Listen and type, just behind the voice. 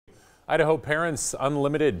Idaho Parents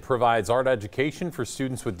Unlimited provides art education for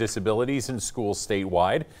students with disabilities in schools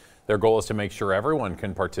statewide. Their goal is to make sure everyone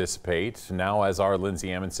can participate. Now, as our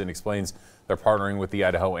Lindsay Amundsen explains, they're partnering with the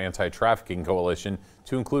Idaho Anti-Trafficking Coalition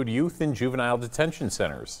to include youth in juvenile detention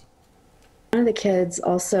centers. One of the kids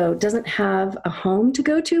also doesn't have a home to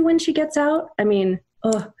go to when she gets out.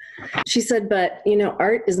 She said, but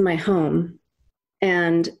art is my home.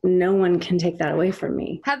 And no one can take that away from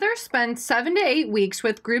me. Heather spends 7 to 8 weeks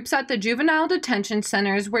with groups at the juvenile detention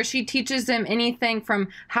centers where she teaches them anything from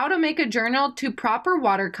how to make a journal to proper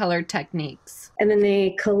watercolor techniques. And then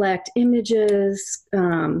they collect images,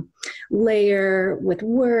 layer with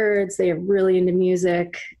words. They are really into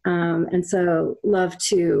music. And so love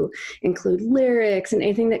to include lyrics and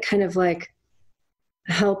anything that kind of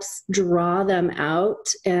helps draw them out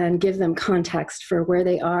and give them context for where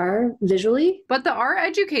they are visually. But the art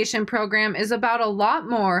education program is about a lot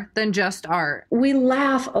more than just art. We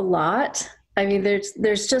laugh a lot. I mean,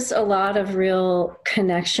 there's just a lot of real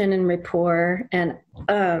connection and rapport, and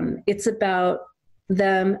it's about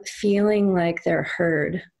them feeling like they're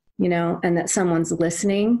heard, and that someone's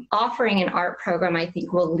listening. Offering an art program, I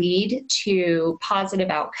think, will lead to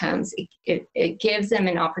positive outcomes. It gives them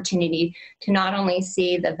an opportunity to not only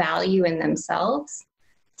see the value in themselves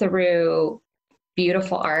through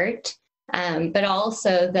beautiful art, but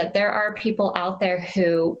also that there are people out there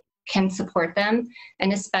who can support them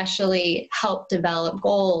and especially help develop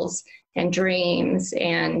goals and dreams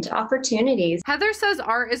and opportunities. Heather says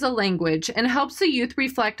art is a language and helps the youth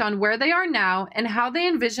reflect on where they are now and how they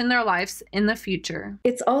envision their lives in the future.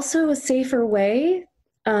 It's also a safer way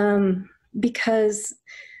because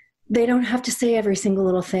they don't have to say every single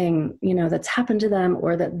little thing, that's happened to them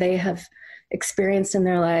or that they have experienced in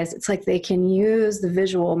their lives. It's like they can use the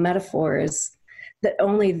visual metaphors that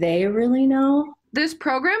only they really know. This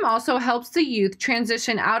program also helps the youth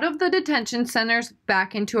transition out of the detention centers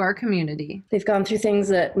back into our community. They've gone through things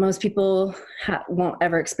that most people won't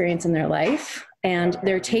ever experience in their life, and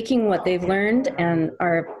they're taking what they've learned and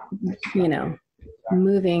are,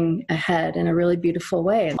 moving ahead in a really beautiful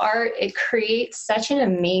way. Art, it creates such an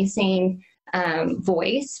amazing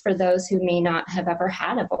voice for those who may not have ever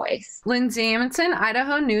had a voice. Lindsay Amundsen,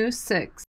 Idaho News 6.